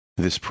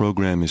This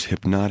program is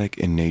hypnotic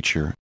in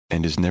nature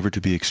and is never to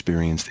be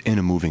experienced in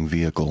a moving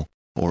vehicle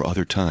or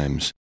other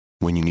times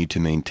when you need to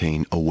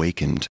maintain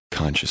awakened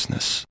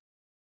consciousness.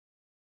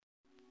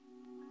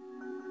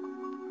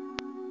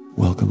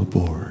 Welcome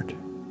aboard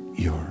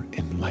your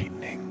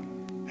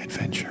enlightening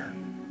adventure.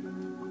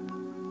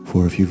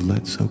 For if you've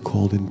let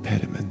so-called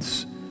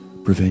impediments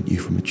prevent you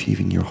from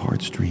achieving your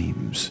heart's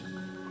dreams,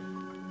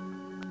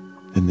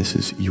 then this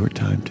is your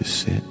time to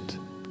sit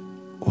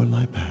or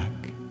lie back,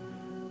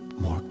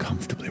 more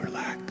comfortably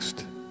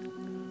relaxed,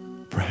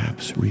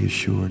 perhaps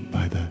reassured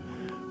by the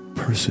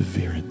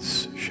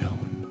perseverance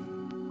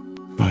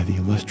shown by the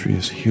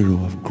illustrious hero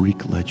of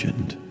Greek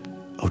legend,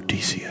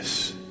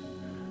 Odysseus,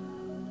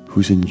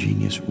 whose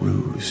ingenious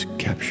ruse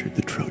captured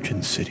the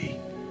Trojan city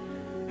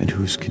and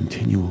whose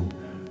continual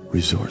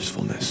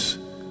resourcefulness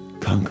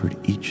conquered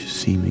each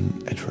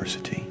seeming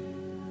adversity.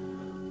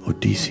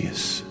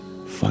 Odysseus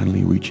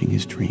finally reaching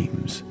his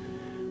dreams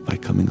by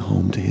coming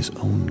home to his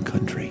own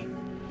country.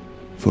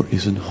 For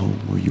isn't home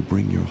where you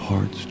bring your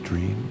heart's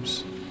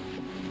dreams?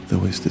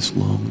 Though as this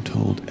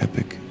long-told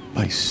epic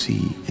by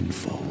sea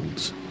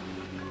enfolds,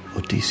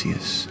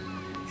 Odysseus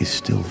is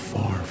still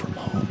far from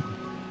home,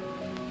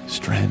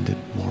 stranded,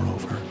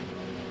 moreover,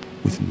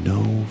 with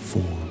no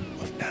form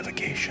of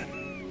navigation,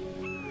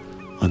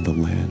 on the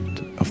land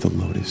of the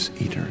Lotus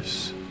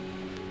Eaters.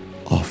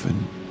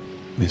 Often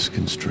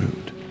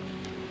misconstrued,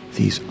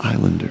 these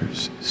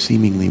islanders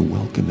seemingly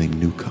welcoming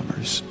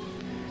newcomers,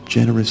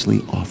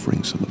 generously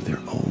offering some of their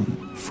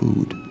own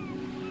food,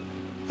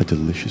 a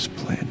delicious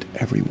plant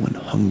everyone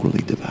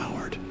hungrily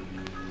devoured,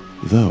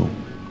 though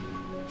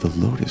the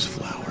lotus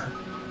flower,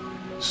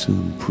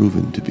 soon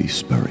proven to be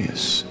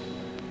spurious,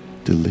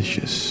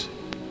 delicious,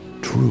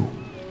 true.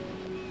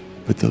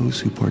 But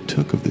those who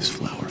partook of this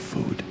flower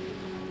food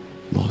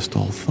lost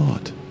all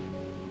thought,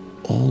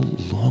 all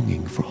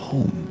longing for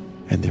home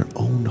and their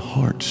own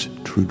heart's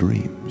true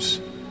dreams.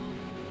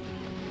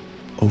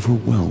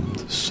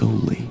 Overwhelmed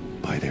solely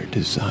by their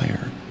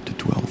desire to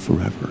dwell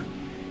forever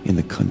in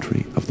the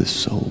country of the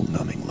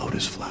soul-numbing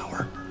lotus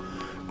flower,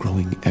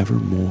 growing ever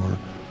more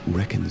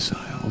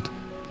reconciled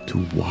to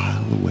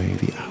while away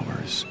the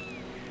hours,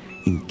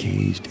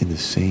 engaged in the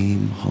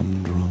same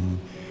humdrum,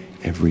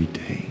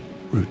 everyday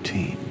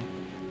routine.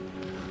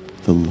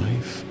 The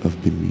life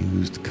of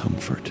bemused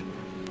comfort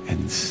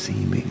and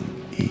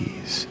seeming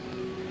ease.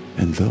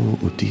 And though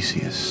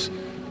Odysseus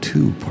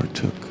too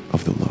partook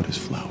of the lotus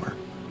flower,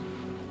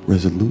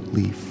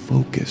 resolutely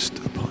focused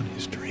upon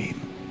his dream,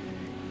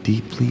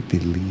 deeply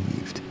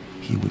believed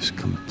he was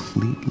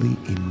completely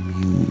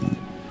immune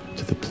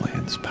to the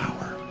plant's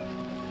power.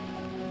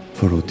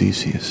 For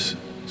Odysseus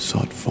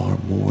sought far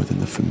more than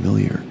the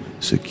familiar,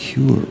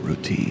 secure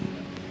routine.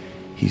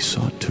 He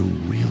sought to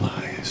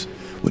realize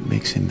what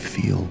makes him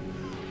feel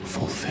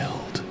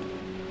fulfilled,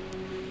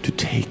 to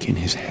take in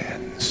his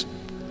hands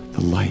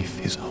the life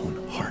his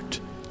own heart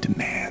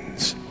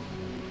demands,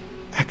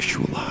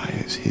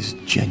 actualize his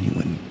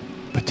genuine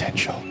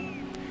potential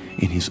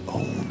in his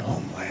own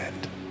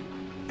homeland,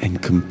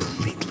 and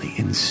completely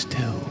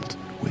instilled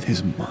with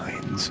his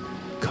mind's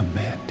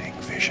commanding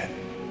vision,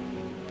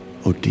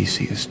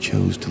 Odysseus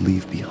chose to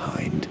leave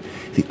behind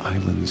the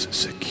island's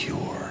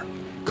secure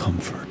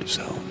comfort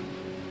zone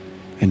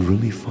and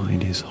really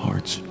find his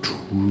heart's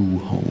true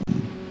home,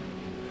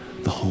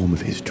 the home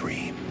of his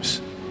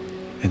dreams.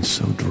 And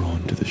so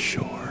drawn to the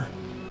shore,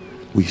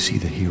 we see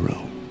the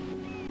hero,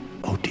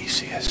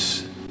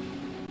 Odysseus,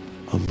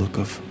 a look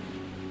of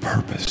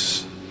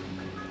purpose,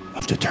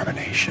 of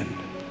determination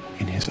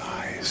in his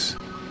eyes,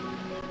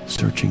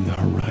 searching the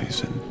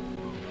horizon,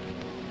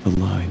 the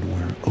line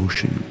where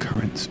ocean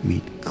currents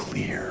meet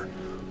clear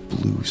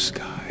blue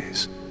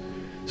skies,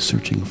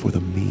 searching for the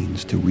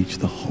means to reach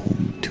the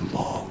home too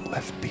long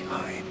left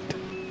behind.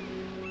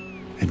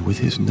 And with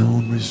his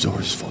known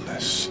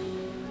resourcefulness,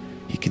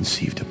 he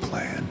conceived a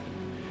plan,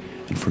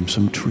 and from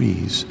some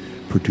trees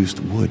produced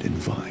wood and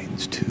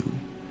vines too,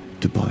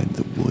 to bind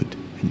the wood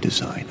and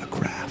design a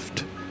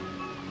craft.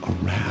 A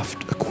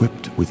raft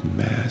equipped with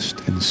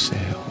mast and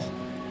sail,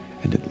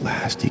 and at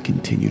last he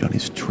continued on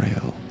his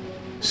trail,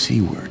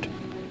 seaward,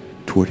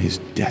 toward his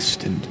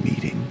destined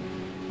meeting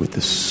with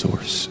the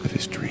source of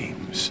his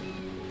dreams.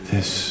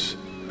 This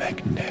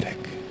magnetic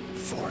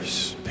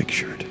force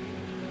pictured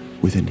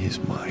within his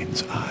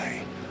mind's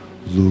eye,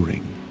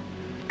 luring,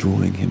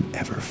 drawing him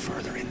ever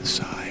further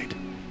inside.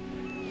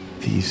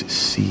 These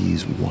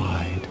seas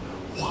wide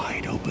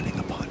opening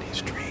upon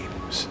his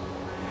dreams,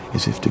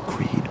 as if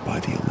decreed by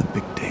the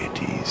Olympic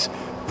deities,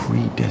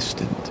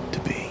 predestined to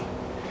be.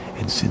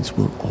 And since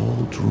we're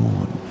all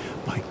drawn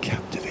by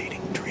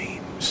captivating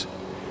dreams,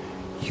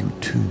 you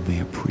too may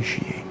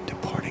appreciate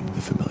departing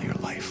the familiar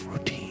life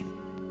routine,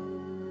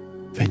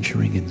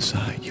 venturing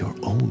inside your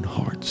own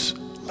heart's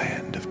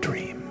land of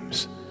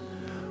dreams,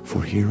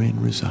 for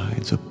herein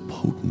resides a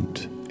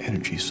potent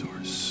energy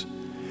source,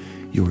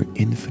 your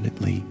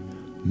infinitely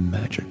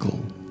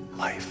magical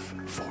life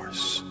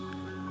force,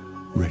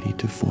 ready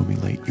to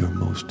formulate your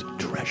most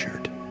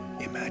treasured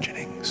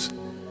imaginings.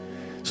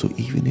 So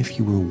even if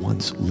you were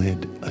once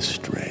led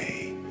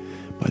astray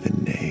by the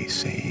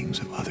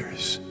naysayings of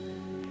others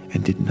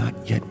and did not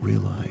yet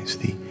realize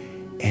the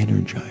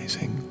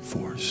energizing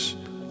force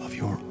of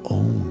your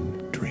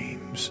own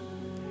dreams,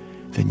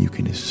 then you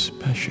can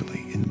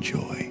especially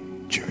enjoy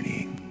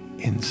journeying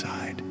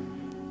inside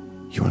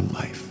your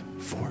life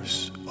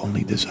force,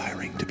 only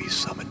desiring to be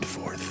summoned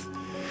forth.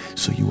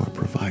 So you are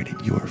provided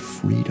your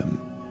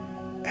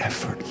freedom,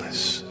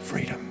 effortless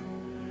freedom,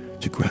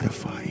 to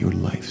gratify your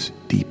life's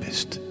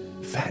deepest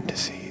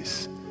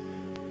fantasies.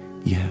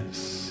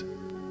 Yes,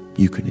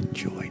 you can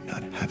enjoy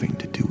not having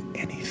to do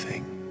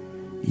anything.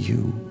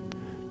 You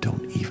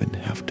don't even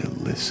have to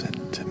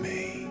listen to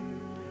me,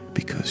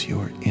 because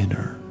your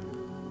inner,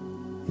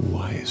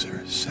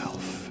 wiser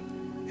self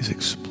is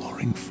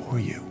exploring for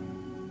you.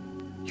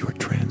 You're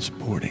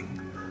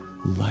transporting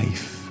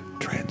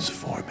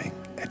life-transforming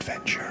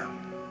adventure.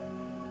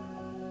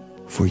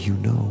 For you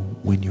know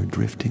when you're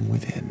drifting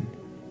within,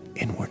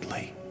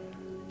 inwardly,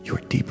 your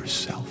deeper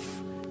self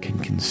can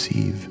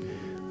conceive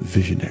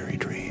visionary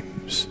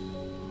dreams.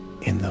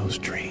 In those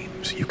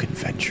dreams, you can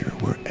venture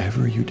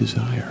wherever you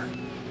desire,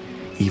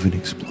 even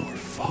explore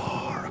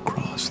far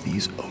across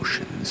these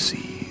ocean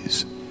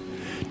seas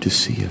to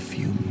see a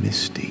few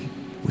misty,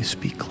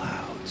 wispy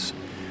clouds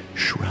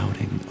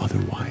shrouding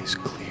otherwise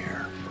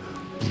clear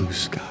blue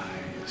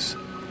skies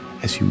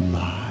as you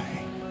lie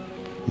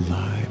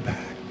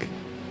back,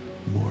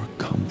 more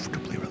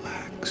comfortably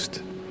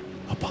relaxed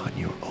upon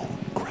your own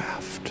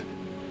craft,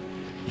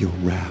 your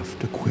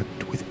raft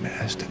equipped with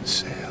mast and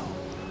sail,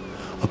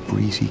 a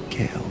breezy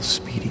gale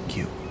speeding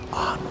you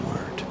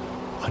onward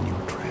on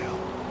your trail,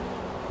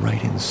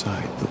 right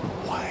inside the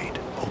wide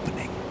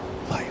opening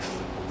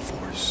life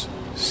force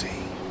sea.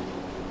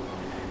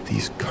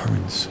 These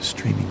currents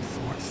streaming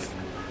forth,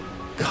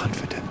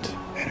 confident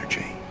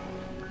energy,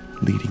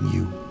 leading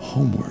you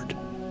homeward,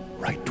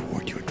 right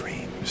toward your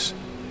dreams.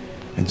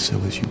 And so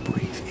as you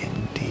breathe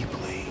in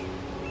deeply,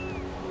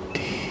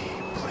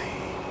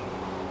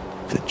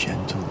 the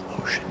gentle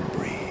ocean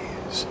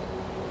breeze,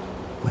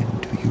 when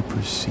do you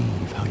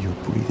perceive how your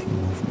breathing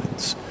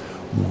movements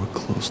more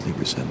closely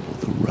resemble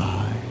the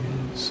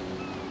rise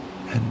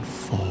and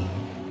fall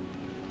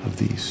of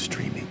these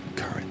streaming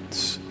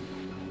currents?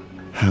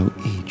 How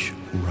each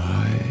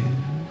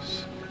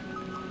rise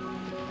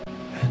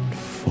and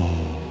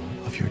fall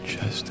of your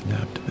chest and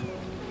abdomen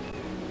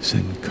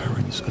send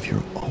currents of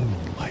your own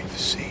life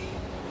sea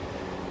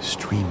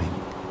streaming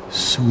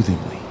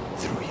soothingly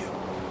through you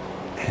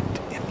and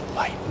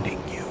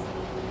enlightening you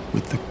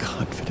with the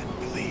confident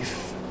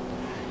belief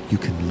you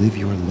can live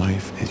your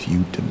life as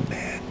you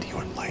demand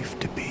your life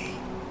to be,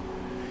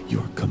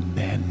 your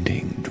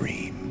commanding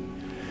dream,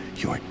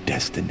 your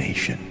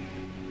destination,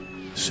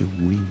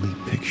 serenely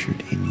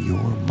pictured in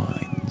your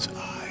mind's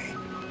eye,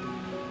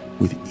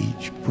 with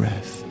each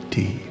breath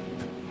deep,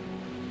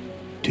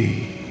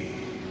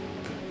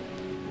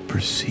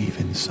 perceive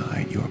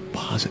inside your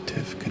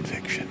positive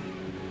conviction.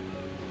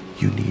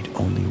 You need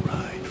only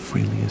ride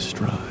freely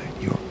astride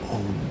your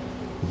own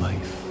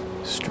life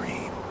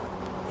stream,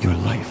 your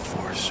life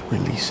force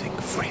releasing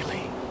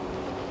freely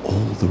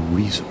all the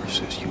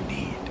resources you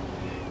need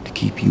to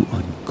keep you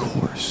on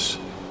course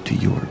to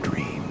your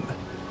dream.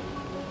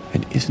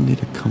 And isn't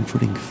it a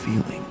comforting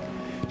feeling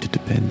to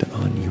depend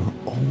on your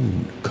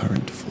own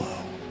current flow,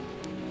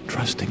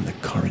 trusting the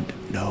current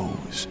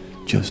knows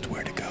just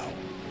where to go?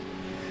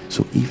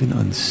 So even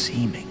on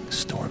seeming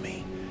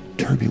stormy,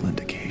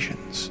 turbulent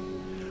occasions,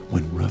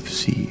 when rough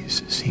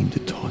seas seem to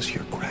toss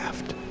your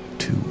craft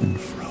to and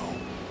fro,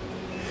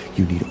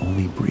 you need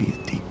only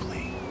breathe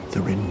deeply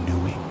the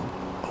renewing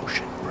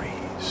ocean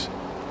breeze.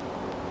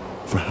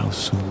 For how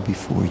soon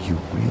before you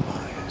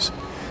realize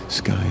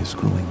skies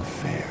growing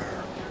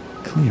fair,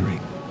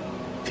 clearing,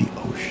 the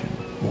ocean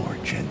more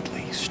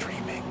gently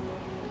streaming,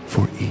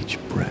 for each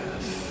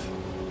breath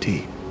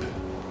deep,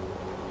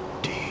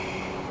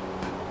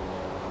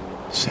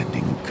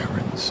 sending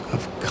currents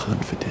of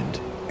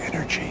confident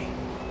energy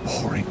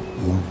pouring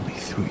warmly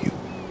through you,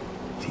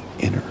 the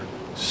inner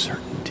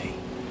certainty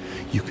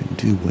you can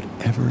do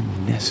whatever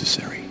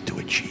necessary to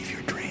achieve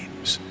your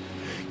dreams,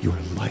 your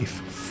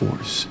life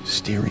force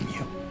steering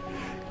you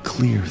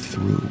clear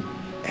through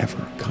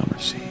ever calmer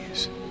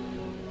seas,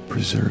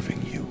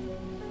 preserving you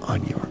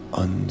on your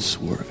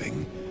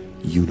unswerving,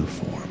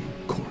 uniform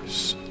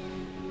course.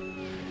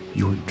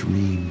 Your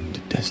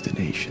dreamed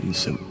destination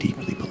so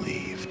deeply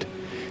believed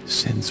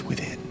sends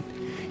within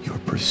your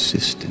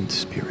persistent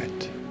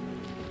spirit.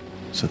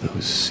 So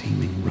those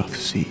seeming rough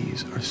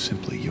seas are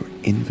simply your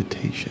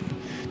invitation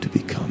to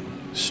become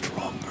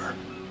stronger,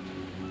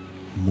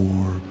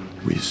 more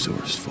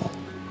resourceful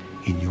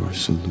in your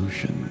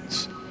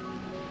solutions,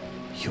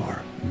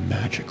 your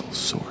magical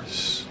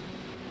source,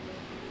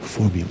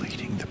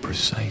 formulating the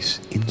precise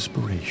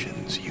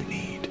inspirations you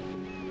need,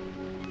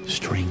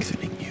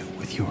 strengthening you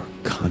with your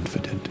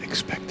confident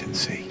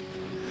expectancy.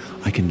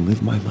 I can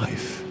live my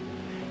life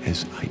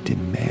as I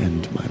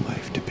demand my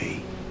life to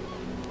be.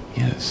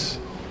 Yes,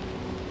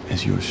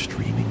 as you're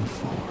streaming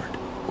forward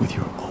with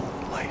your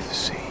own life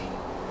sea,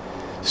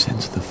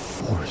 Sense the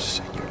force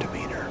in your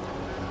demeanor,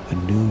 a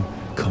new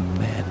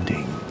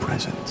commanding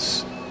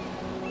presence,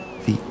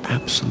 the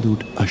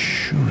absolute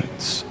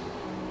assurance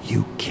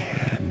you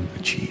can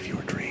achieve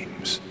your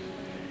dreams,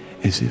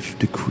 as if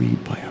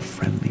decreed by a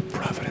friendly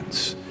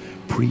providence,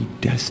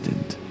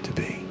 predestined to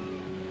be.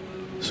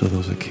 So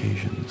those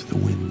occasions the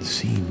wind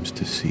seems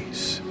to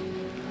cease,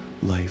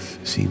 life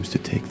seems to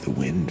take the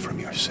wind from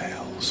your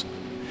sails,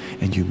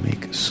 and you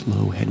make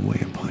slow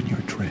headway upon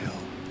your trail.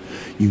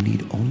 You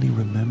need only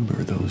remember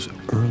those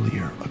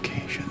earlier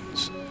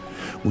occasions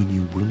when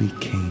you really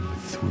came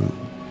through,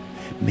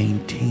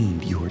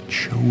 maintained your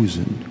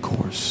chosen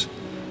course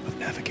of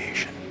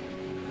navigation,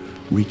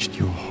 reached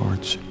your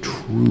heart's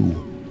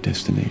true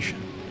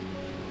destination.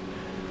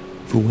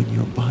 For when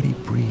your body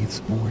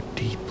breathes more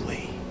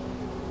deeply,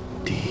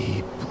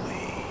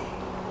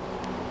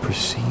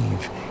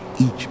 perceive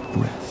each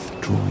breath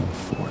drawing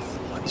forth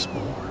once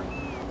more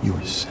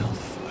your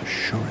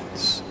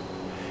self-assurance,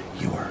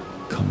 your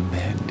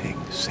commanding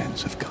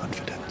sense of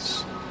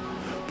confidence,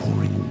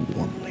 pouring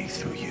warmly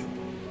through you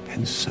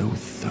and so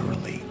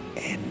thoroughly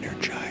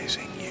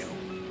energizing you.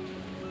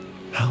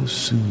 How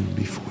soon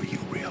before you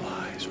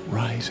realize,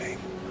 rising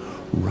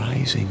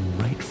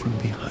right from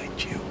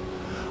behind you,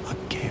 a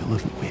gale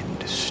of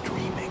wind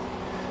streaming,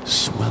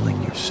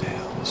 swelling your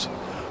sails,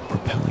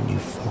 propelling you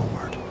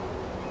forward,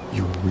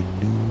 your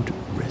renewed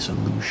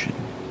resolution,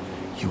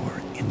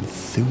 your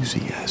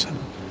enthusiasm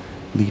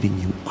leading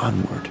you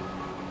onward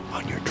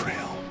on your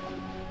trail,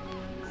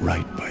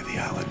 right by the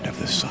island of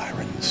the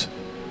sirens,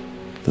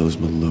 those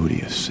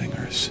melodious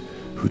singers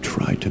who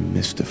try to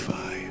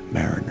mystify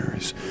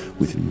mariners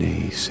with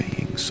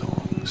naysaying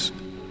songs,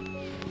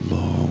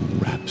 long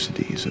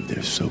rhapsodies of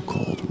their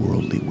so-called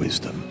worldly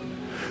wisdom,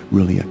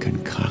 really a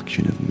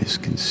concoction of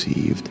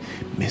misconceived,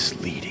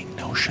 misleading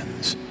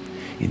notions,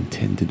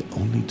 intended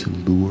only to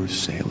lure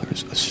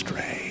sailors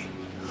astray,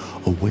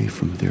 away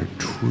from their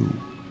true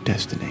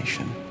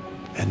destination,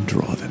 and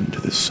draw them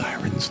to the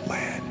sirens'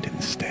 land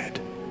instead,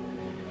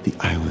 the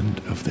island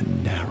of the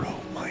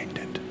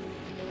narrow-minded.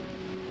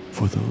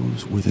 For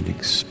those with an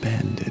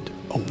expanded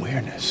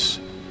awareness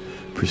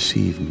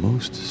perceive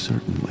most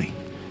certainly,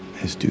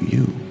 as do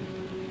you,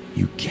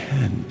 you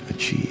can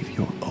achieve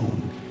your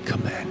own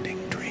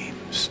commanding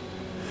dreams,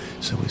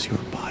 so as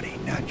your body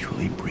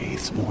naturally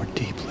breathes more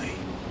deeply.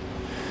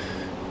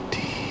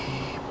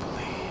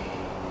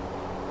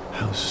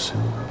 How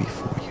soon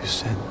before you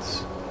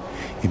sense,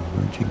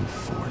 emerging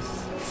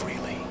forth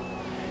freely,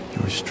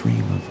 your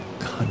stream of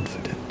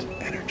confident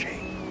energy,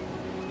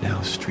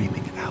 now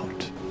streaming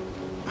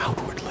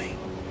outwardly,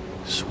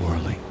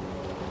 swirling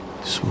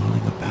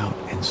about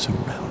and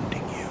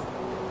surrounding you,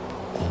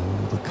 all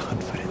the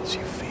confidence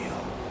you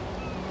feel,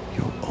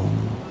 your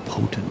own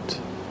potent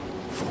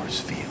force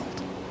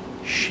field,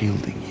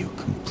 shielding you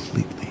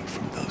completely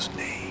from those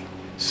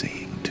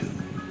naysaying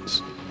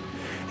tunes,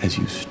 as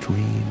you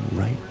stream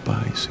right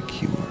by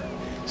secure,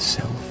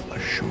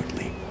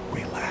 self-assuredly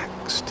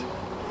relaxed,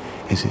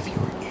 as if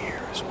your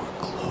ears were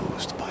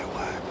closed by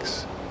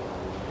wax,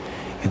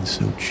 and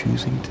so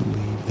choosing to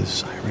leave the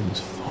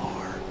sirens far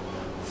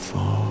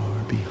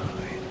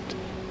behind.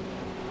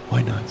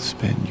 Why not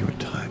spend your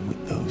time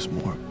with those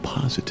more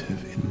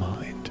positive in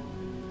mind?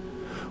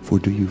 For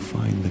do you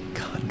find the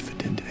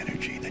confident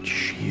energy that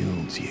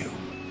shields you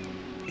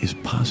is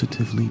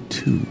positively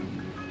too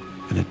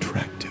an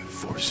attractive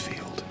force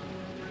field,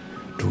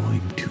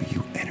 drawing to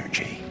you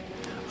energy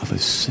of a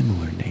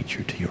similar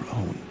nature to your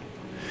own,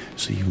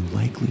 so you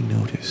likely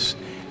notice,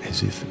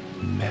 as if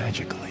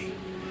magically,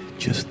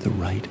 just the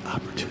right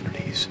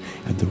opportunities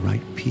and the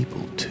right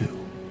people too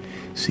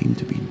seem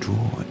to be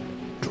drawn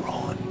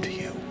to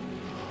you,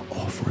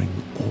 offering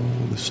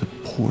all the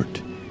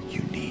support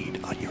you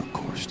need on your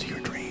course to your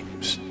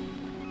dreams.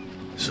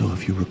 So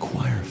if you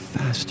require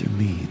faster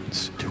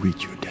means to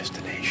reach your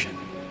destination,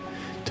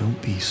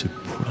 don't be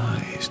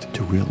surprised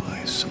to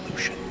realize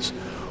solutions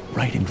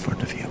right in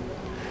front of you,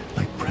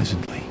 like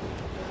presently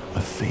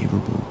a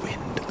favorable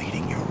wind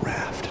leading your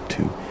raft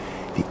to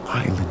the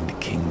island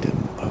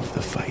kingdom of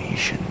the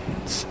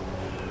Phaeacians,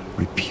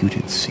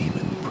 reputed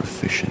seamen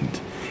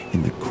proficient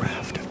in the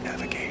craft of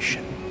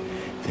navigation,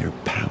 their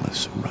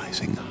palace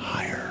rising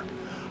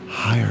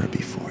higher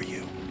before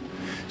you.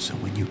 So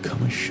when you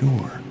come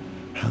ashore,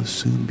 how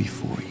soon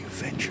before you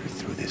venture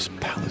through this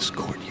palace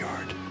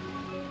courtyard,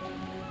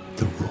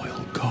 the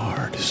royal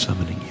guard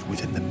summoning you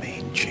within the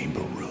main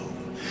chamber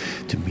room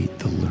to meet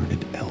the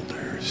learned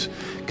elders,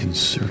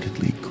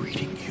 concertedly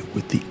greeting you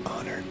with the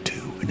honor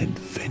due an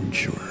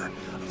adventurer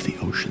of the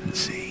ocean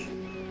sea.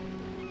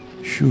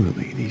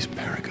 Surely these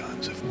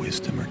paragons of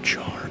wisdom are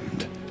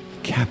charmed,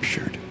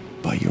 captured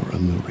by your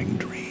alluring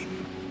dream,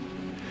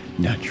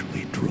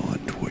 naturally drawn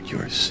toward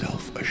your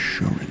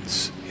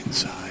self-assurance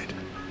inside.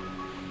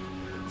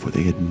 For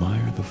they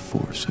admire the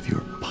force of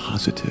your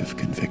positive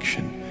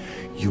conviction,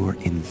 your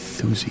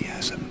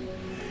enthusiasm,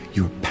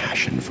 your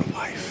passion for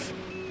life,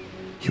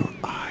 your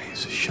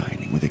eyes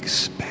shining with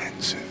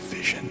expansive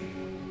vision,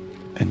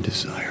 and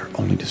desire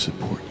only to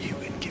support you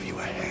and give you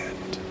a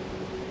hand,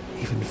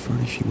 even even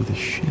furnish you with a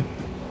ship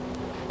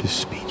to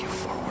speed you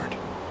forward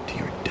to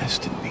your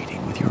destined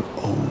meeting with your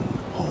own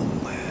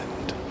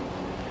homeland.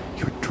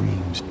 Your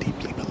dreams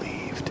deeply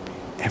believed,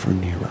 ever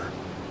nearer,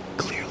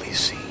 clearly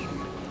seen.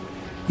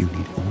 You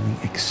need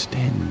only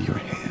extend your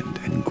hand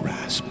and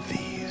grasp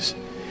these.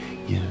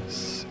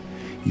 Yes,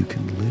 you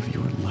can live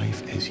your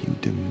life as you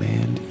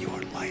demand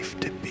your life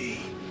to be.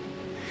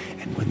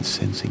 And when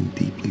sensing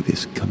deeply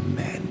this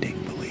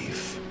commanding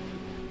belief,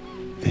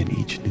 then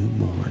each new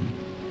morn,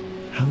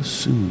 how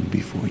soon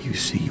before you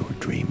see your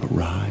dream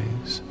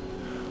arise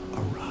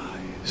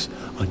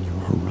on your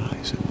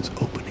horizons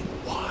opening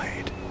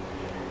wide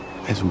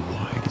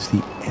as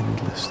the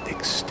endless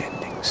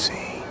extending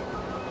sea.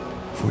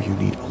 For you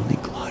need only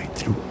glide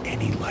through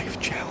any life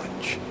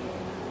challenge,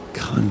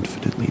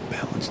 confidently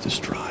balanced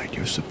astride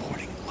your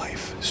supporting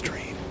life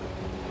stream,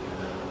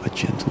 a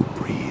gentle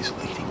breeze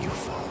leading you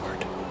forward